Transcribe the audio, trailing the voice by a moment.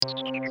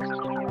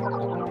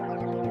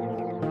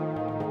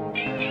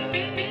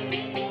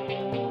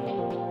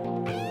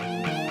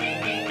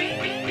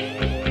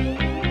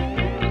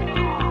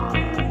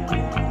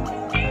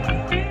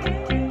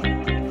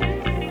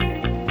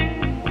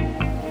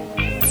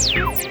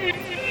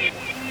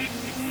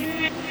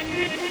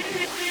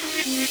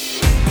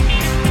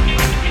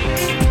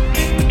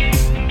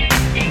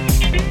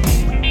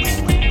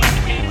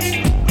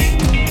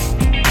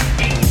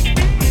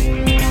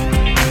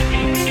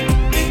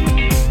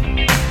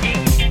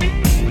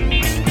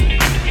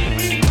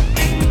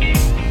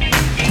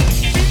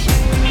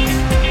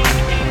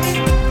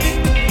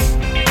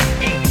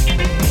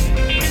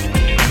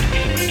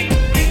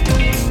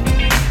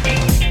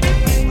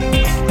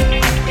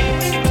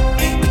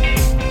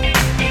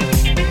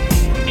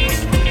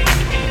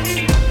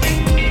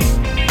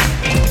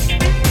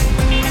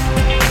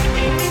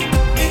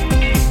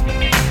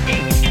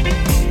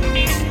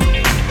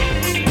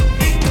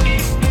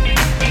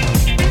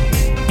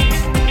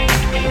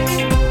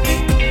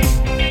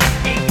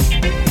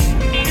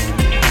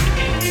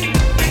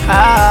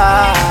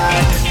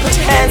high. Put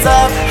your hands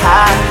up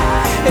high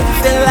if you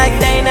feel like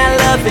they not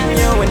loving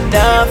you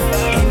enough.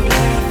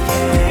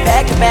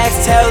 Back to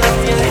backs, tell them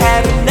you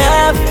had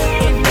enough.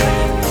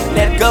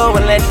 Let go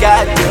and let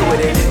God deal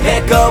with it.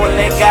 Let go and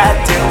let God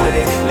deal with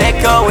it. Let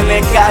go and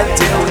let God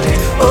deal with it.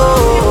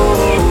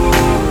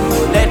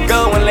 Ooh, let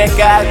go and let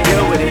God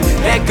deal with it.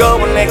 Let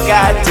go and let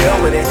God deal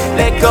with it.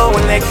 Let go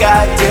and let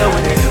God deal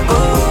with it.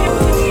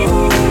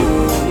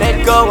 Ooh,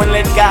 let go and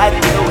let God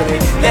deal with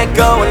it. Let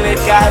go and let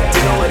God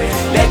deal with it.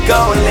 Let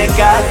go and let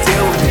God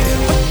deal with it.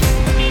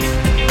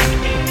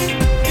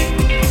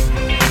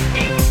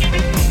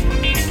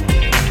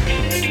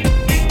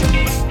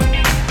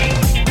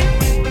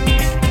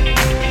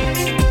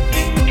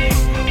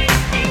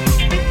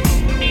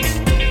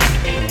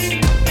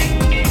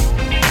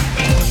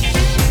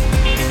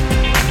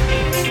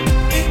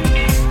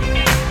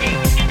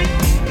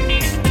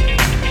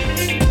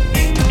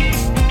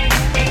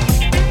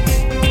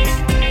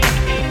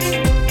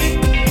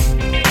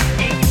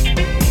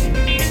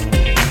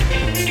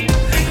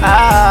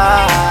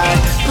 High.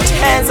 Put your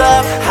hands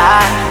up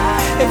high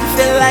if you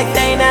feel like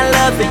they not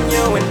loving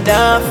you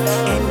enough.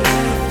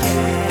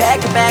 Back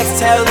to backs,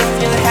 tell them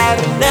you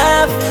had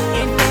enough.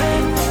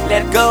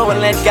 Let go and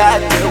let God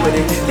deal with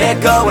it.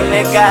 Let go and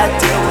let God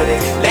deal with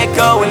it. Let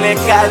go and let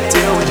God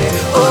deal with it.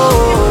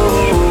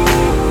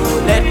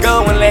 Ooh, let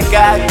go and let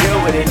God deal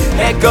with it.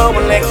 Let go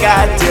and let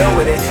God deal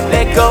with it.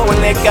 Let go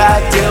and let God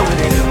deal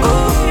with it.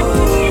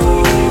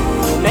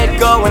 Ooh, let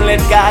go and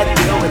let God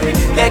deal with it.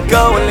 Let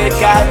go and let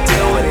God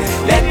deal with it.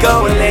 Let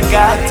go and let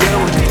God deal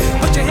with it.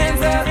 Put your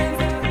hands up.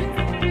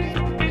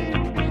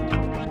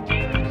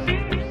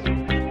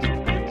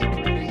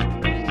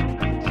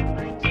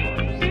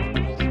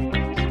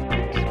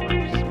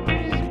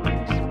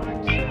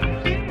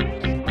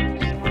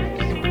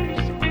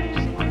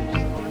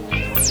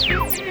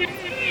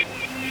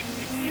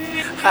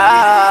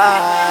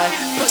 High.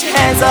 Put your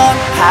hands up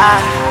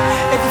high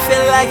if you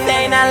feel like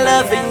they not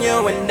loving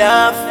you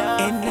enough.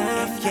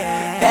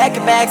 Back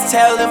and backs,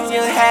 tell them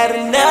you had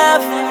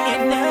enough.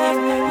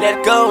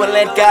 Let go and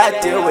let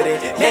God deal with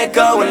it. Let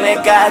go and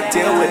let God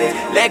deal with it.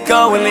 Let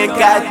go and let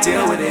God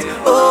deal with it.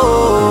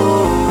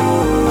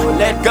 Ooh,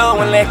 let go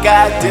and let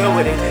God deal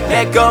with it.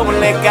 Let go and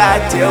let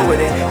God deal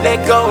with it.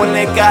 Let go and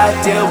let God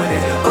deal with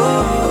it.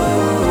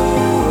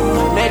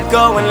 Ooh, let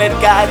go and let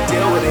God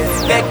deal with it.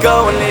 Let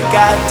go and let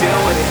God deal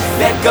with it.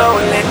 Let go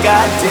and let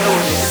God deal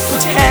with it.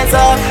 Put your hands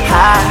up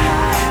high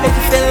if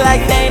you feel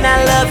like they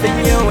not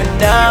loving you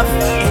enough.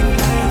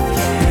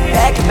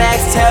 Back to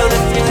backs, tell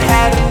them you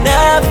had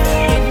enough.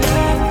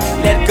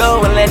 Let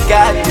go and let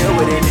God deal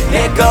with it.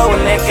 Let go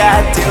and let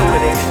God deal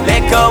with it.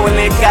 Let go and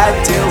let God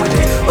deal with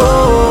it.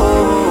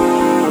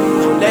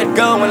 Ooh, let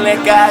go and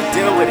let God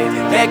deal with it.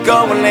 Let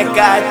go and let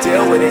God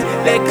deal with it.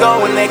 Let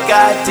go and let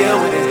God deal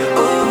with it.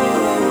 Ooh,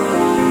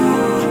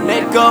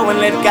 let go and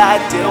let God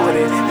deal with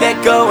it.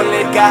 Let go and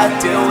let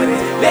God deal with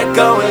it. Let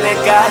go and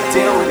let God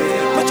deal with it.